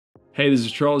Hey, this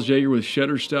is Charles Jaeger with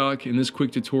Shutterstock. In this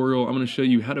quick tutorial, I'm going to show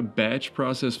you how to batch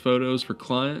process photos for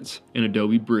clients in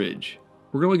Adobe Bridge.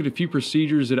 We're going to look at a few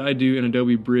procedures that I do in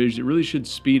Adobe Bridge that really should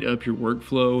speed up your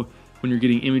workflow when you're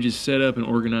getting images set up and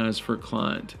organized for a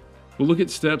client. We'll look at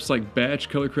steps like batch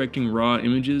color correcting raw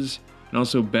images and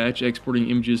also batch exporting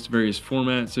images to various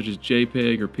formats such as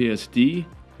JPEG or PSD,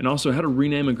 and also how to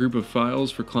rename a group of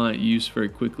files for client use very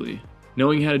quickly.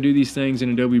 Knowing how to do these things in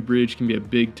Adobe Bridge can be a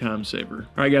big time saver.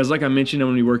 All right guys, like I mentioned, I'm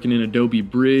going to be working in Adobe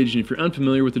Bridge, and if you're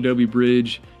unfamiliar with Adobe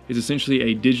Bridge, it's essentially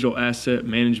a digital asset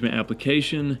management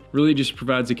application. Really just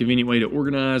provides a convenient way to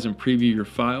organize and preview your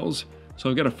files. So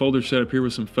I've got a folder set up here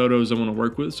with some photos I want to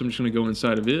work with, so I'm just going to go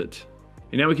inside of it.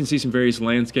 And now we can see some various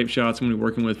landscape shots I'm going to be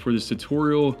working with for this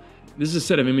tutorial. This is a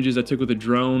set of images I took with a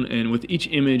drone, and with each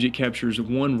image it captures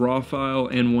one RAW file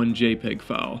and one JPEG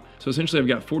file. So essentially I've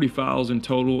got 40 files in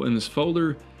total in this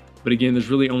folder, but again there's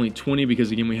really only 20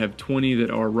 because again we have 20 that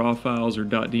are RAW files or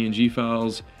 .dng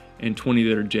files and 20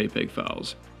 that are JPEG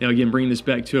files. Now again, bringing this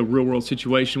back to a real world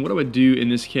situation, what I would do in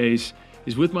this case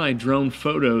is with my drone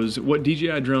photos, what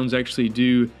DJI drones actually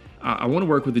do, I want to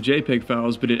work with the JPEG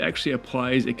files, but it actually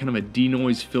applies a kind of a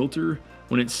denoise filter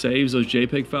when it saves those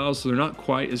JPEG files, so they're not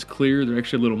quite as clear, they're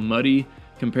actually a little muddy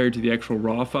compared to the actual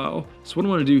RAW file. So what I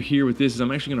want to do here with this is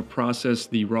I'm actually going to process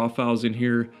the RAW files in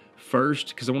here first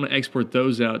because I want to export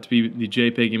those out to be the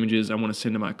JPEG images I want to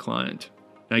send to my client.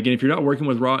 Now again, if you're not working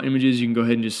with RAW images, you can go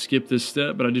ahead and just skip this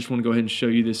step, but I just want to go ahead and show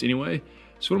you this anyway.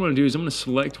 So what I'm going to do is I'm going to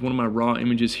select one of my RAW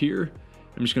images here.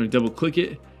 I'm just going to double click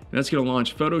it, and that's going to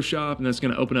launch Photoshop, and that's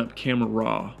going to open up Camera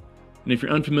Raw. And if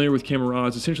you're unfamiliar with Camera Raw,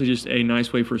 it's essentially just a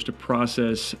nice way for us to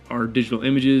process our digital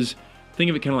images. Think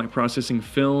of it kind of like processing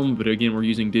film, but again, we're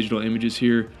using digital images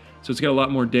here. So it's got a lot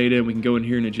more data, and we can go in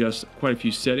here and adjust quite a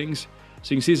few settings.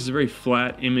 So you can see this is a very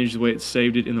flat image the way it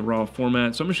saved it in the RAW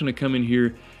format. So I'm just going to come in here,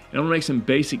 and I'm going to make some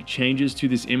basic changes to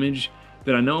this image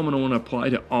that I know I'm going to want to apply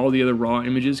to all the other RAW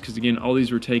images, because again, all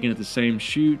these were taken at the same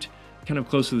shoot, kind of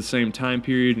close to the same time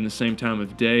period and the same time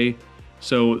of day.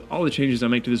 So all the changes I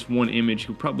make to this one image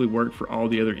will probably work for all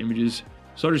the other images.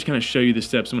 So I'll just kind of show you the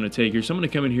steps I'm going to take here. So I'm going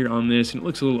to come in here on this, and it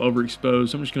looks a little overexposed.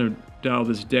 So I'm just going to dial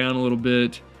this down a little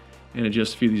bit and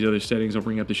adjust a few of these other settings. I'll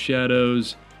bring up the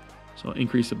shadows. So I'll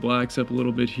increase the blacks up a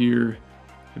little bit here.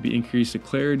 Maybe increase the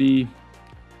clarity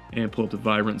and pull up the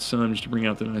vibrant sun just to bring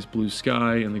out the nice blue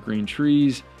sky and the green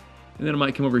trees. And then I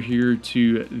might come over here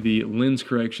to the lens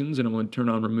corrections, and I'm going to turn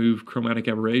on remove chromatic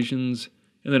aberrations.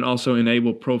 And then also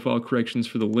enable profile corrections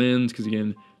for the lens, because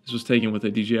again, this was taken with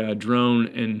a DJI drone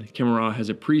and Camera Raw has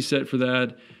a preset for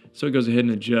that. So it goes ahead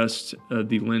and adjusts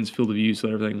the lens field of view so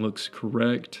that everything looks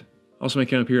correct. Also, I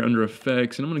come up here under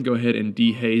effects, and I'm going to go ahead and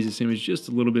dehaze this image just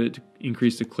a little bit to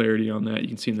increase the clarity on that. You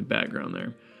can see in the background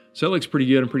there. So that looks pretty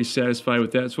good. I'm pretty satisfied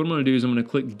with that. So what I'm going to do is I'm going to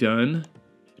click done,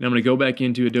 and I'm going to go back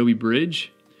into Adobe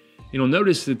Bridge. You'll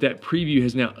notice that that preview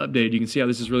has now updated. You can see how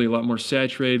this is really a lot more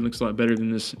saturated, looks a lot better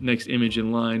than this next image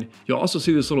in line. You'll also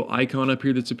see this little icon up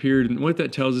here that's appeared, and what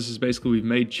that tells us is basically we've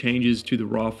made changes to the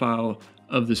RAW file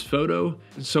of this photo.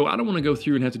 So I don't want to go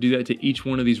through and have to do that to each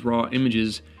one of these RAW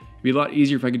images. It'd be a lot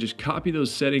easier if I could just copy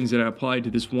those settings that I applied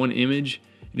to this one image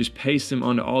and just paste them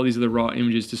onto all these other RAW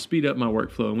images to speed up my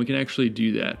workflow, and we can actually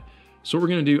do that. So what we're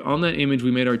going to do on that image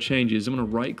we made our changes, I'm going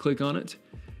to right click on it,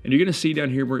 and you're going to see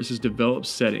down here where it says develop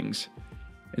settings.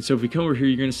 And so if we come over here,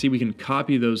 you're going to see we can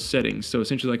copy those settings. So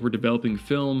essentially like we're developing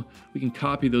film, we can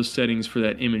copy those settings for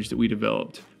that image that we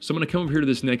developed. So I'm going to come over here to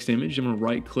this next image, I'm going to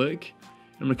right click,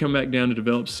 I'm going to come back down to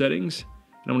develop settings,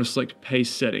 and I'm going to select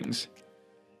paste settings.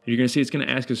 And you're going to see it's going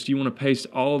to ask us, do you want to paste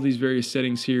all of these various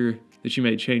settings here that you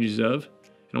made changes of?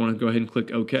 And I want to go ahead and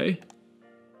click OK.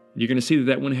 You're going to see that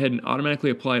that went ahead and automatically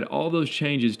applied all those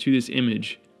changes to this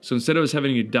image. So instead of us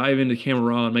having to dive into Camera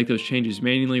Raw and make those changes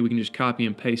manually, we can just copy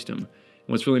and paste them. And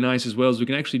what's really nice as well is we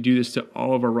can actually do this to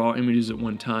all of our RAW images at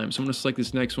one time. So I'm going to select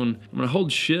this next one. I'm going to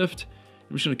hold Shift.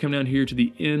 I'm just going to come down here to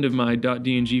the end of my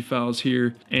 .dng files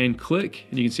here and click.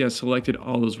 And you can see I selected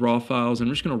all those RAW files. I'm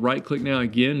just going to right click now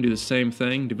again, do the same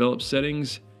thing, develop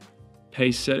settings,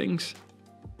 paste settings.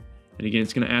 And again,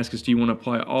 it's going to ask us, do you want to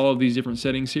apply all of these different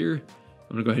settings here?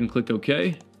 I'm going to go ahead and click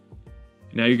OK.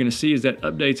 Now you're going to see is that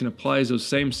updates and applies those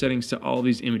same settings to all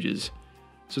these images.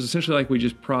 So it's essentially like we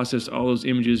just processed all those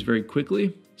images very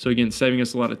quickly. So again, saving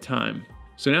us a lot of time.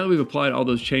 So now that we've applied all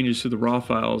those changes to the RAW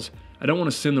files, I don't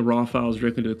want to send the RAW files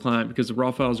directly to the client because the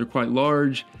RAW files are quite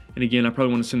large. And again, I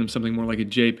probably want to send them something more like a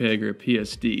JPEG or a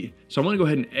PSD. So I want to go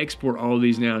ahead and export all of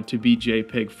these now to be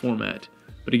JPEG format.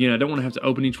 But again, I don't want to have to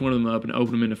open each one of them up and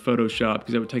open them into Photoshop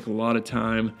because that would take a lot of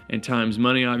time, and time's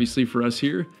money obviously for us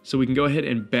here. So we can go ahead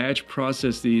and batch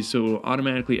process these so it will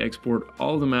automatically export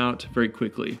all of them out very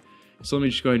quickly. So let me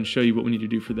just go ahead and show you what we need to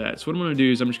do for that. So what I'm going to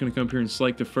do is I'm just going to come up here and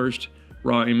select the first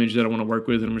raw image that I want to work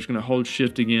with, and I'm just going to hold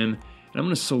shift again, and I'm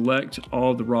going to select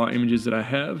all the raw images that I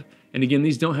have. And again,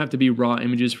 these don't have to be raw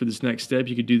images for this next step.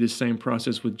 You could do this same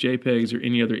process with JPEGs or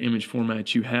any other image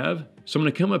format you have. So I'm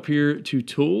going to come up here to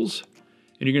Tools,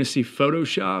 and you're going to see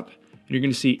Photoshop, and you're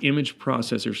going to see Image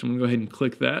Processor. So I'm going to go ahead and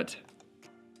click that.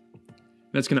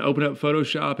 That's going to open up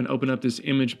Photoshop and open up this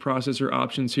image processor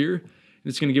options here. And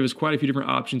it's going to give us quite a few different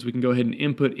options we can go ahead and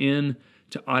input in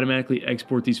to automatically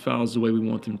export these files the way we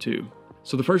want them to.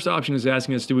 So the first option is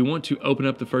asking us, do we want to open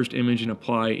up the first image and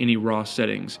apply any raw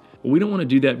settings? Well, we don't want to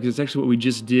do that because it's actually what we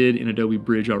just did in Adobe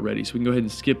Bridge already. So we can go ahead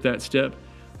and skip that step.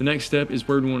 The next step is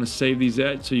where we want to save these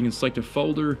at. So you can select a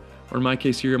folder, or in my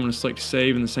case here, I'm going to select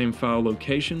save in the same file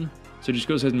location. So it just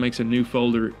goes ahead and makes a new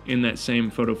folder in that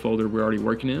same photo folder we're already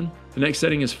working in. The next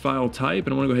setting is file type,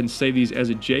 and I want to go ahead and save these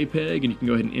as a JPEG, and you can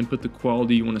go ahead and input the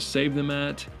quality you want to save them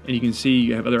at. And you can see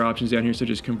you have other options down here such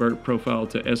as convert profile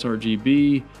to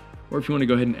sRGB, or if you want to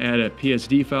go ahead and add a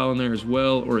PSD file in there as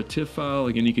well, or a TIFF file.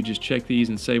 Again, you could just check these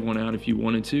and save one out if you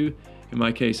wanted to. In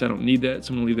my case, I don't need that,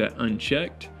 so I'm going to leave that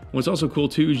unchecked. What's also cool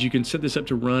too is you can set this up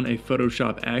to run a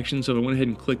Photoshop action. So if I went ahead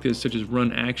and click this, such as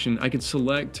run action, I could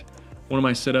select one of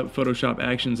my setup Photoshop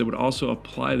actions that would also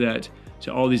apply that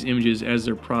to all these images as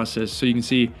they're processed. So you can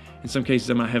see in some cases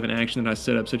I might have an action that I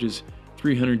set up such as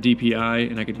 300 DPI,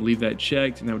 and I could leave that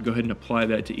checked, and I would go ahead and apply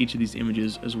that to each of these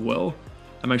images as well.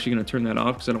 I'm actually going to turn that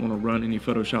off because I don't want to run any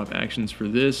Photoshop actions for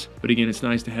this, but again, it's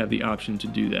nice to have the option to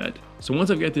do that. So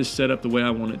once I've got this set up the way I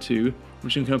want it to, I'm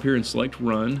just going to come up here and select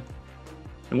run.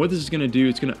 And what this is going to do,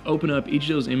 it's going to open up each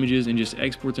of those images and just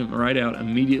export them right out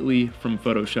immediately from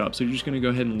Photoshop. So you're just going to go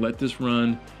ahead and let this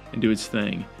run and do its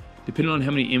thing. Depending on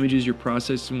how many images you're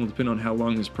processing will depend on how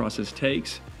long this process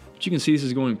takes. But you can see this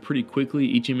is going pretty quickly.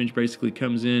 Each image basically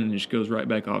comes in and just goes right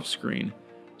back off screen.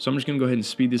 So I'm just going to go ahead and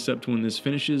speed this up to when this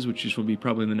finishes, which will be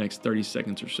probably in the next 30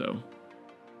 seconds or so.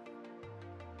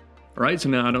 Alright, so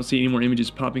now I don't see any more images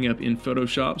popping up in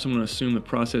Photoshop, so I'm going to assume the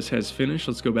process has finished.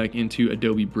 Let's go back into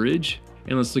Adobe Bridge,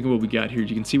 and let's look at what we got here.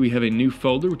 You can see we have a new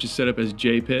folder, which is set up as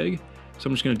JPEG. So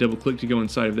I'm just going to double click to go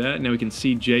inside of that. Now we can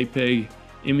see JPEG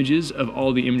images of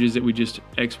all the images that we just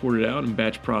exported out and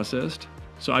batch processed.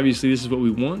 So obviously this is what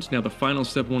we want. Now the final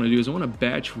step I want to do is I want to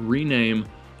batch rename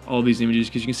all these images,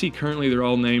 because you can see currently they're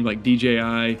all named like DJI,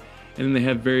 and then they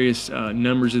have various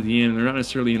numbers at the end, and they're not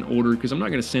necessarily in order, because I'm not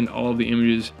going to send all of the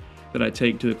images that I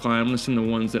take to the client. I'm going to send the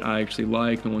ones that I actually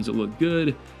like, the ones that look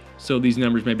good. So these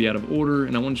numbers may be out of order,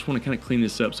 and I just want to kind of clean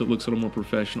this up so it looks a little more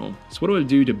professional. So what do I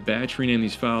do to batch rename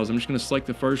these files? I'm just going to select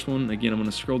the first one. Again, I'm going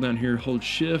to scroll down here, hold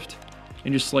shift,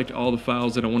 and just select all the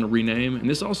files that I want to rename. And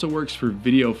this also works for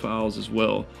video files as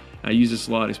well. I use this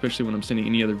a lot, especially when I'm sending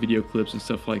any other video clips and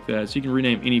stuff like that. So you can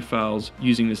rename any files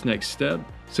using this next step.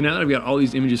 So now that I've got all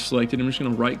these images selected, I'm just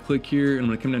going to right click here, and I'm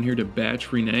going to come down here to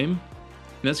batch rename.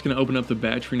 And that's going to open up the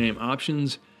batch rename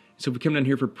options. So if we come down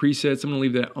here for presets, I'm going to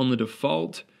leave that on the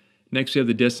default. Next we have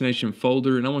the destination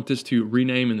folder, and I want this to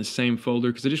rename in the same folder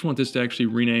because I just want this to actually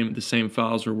rename the same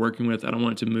files we're working with. I don't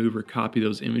want it to move or copy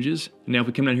those images. Now if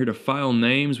we come down here to file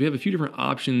names, we have a few different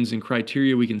options and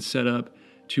criteria we can set up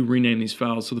to rename these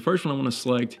files. So the first one I want to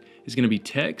select is going to be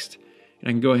text, and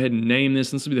I can go ahead and name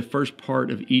this. This will be the first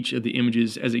part of each of the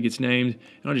images as it gets named,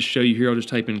 and I'll just show you here. I'll just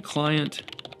type in client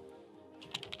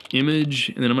image,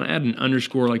 and then I'm going to add an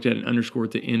underscore. I like to add an underscore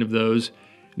at the end of those.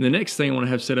 And the next thing I want to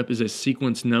have set up is a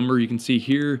sequence number. You can see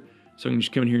here, so I can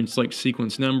just come in here and select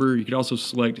sequence number. You could also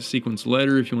select sequence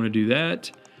letter if you want to do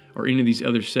that, or any of these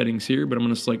other settings here, but I'm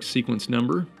going to select sequence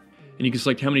number. And you can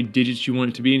select how many digits you want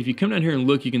it to be. And if you come down here and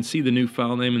look, you can see the new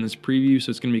file name in this preview.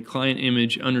 So it's going to be client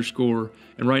image underscore.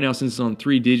 And right now, since it's on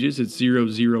 3 digits, it's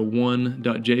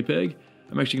 001.jpg.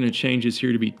 I'm actually going to change this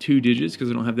here to be 2 digits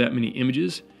because I don't have that many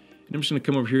images. And I'm just going to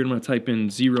come over here and I'm going to type in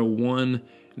 01, and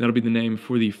that'll be the name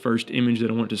for the first image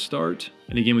that I want to start.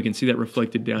 And again, we can see that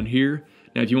reflected down here.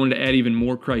 Now, if you wanted to add even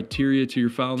more criteria to your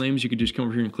file names, you could just come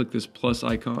over here and click this plus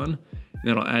icon. And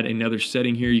that'll add another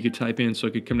setting here you could type in. So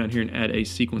I could come down here and add a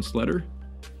sequence letter.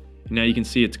 And now you can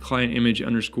see it's client image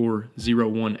underscore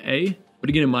 01A. But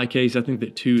again, in my case, I think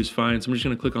that 2 is fine. So I'm just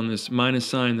going to click on this minus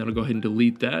sign. That'll go ahead and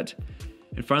delete that.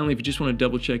 And finally, if you just want to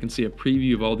double check and see a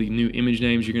preview of all the new image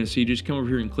names you're going to see, just come over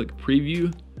here and click preview.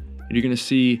 And you're going to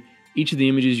see each of the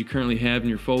images you currently have in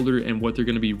your folder and what they're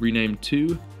going to be renamed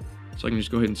to. So I can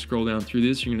just go ahead and scroll down through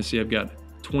this. You're going to see I've got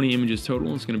 20 images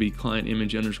total. It's going to be client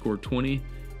image underscore 20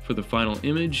 for the final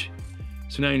image.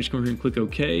 So now you just come over here and click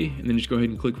OK, and then just go ahead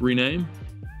and click rename.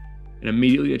 And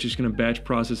immediately that's just going to batch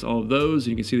process all of those,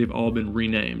 and you can see they've all been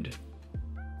renamed.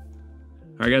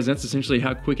 Alright guys, that's essentially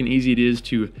how quick and easy it is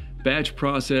to batch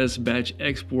process, batch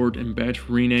export, and batch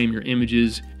rename your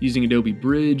images using Adobe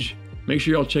Bridge. Make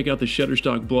sure y'all check out the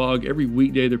Shutterstock blog. Every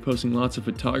weekday they're posting lots of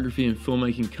photography and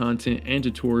filmmaking content and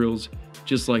tutorials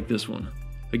just like this one.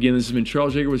 Again, this has been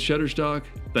Charles Yeager with Shutterstock.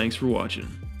 Thanks for watching.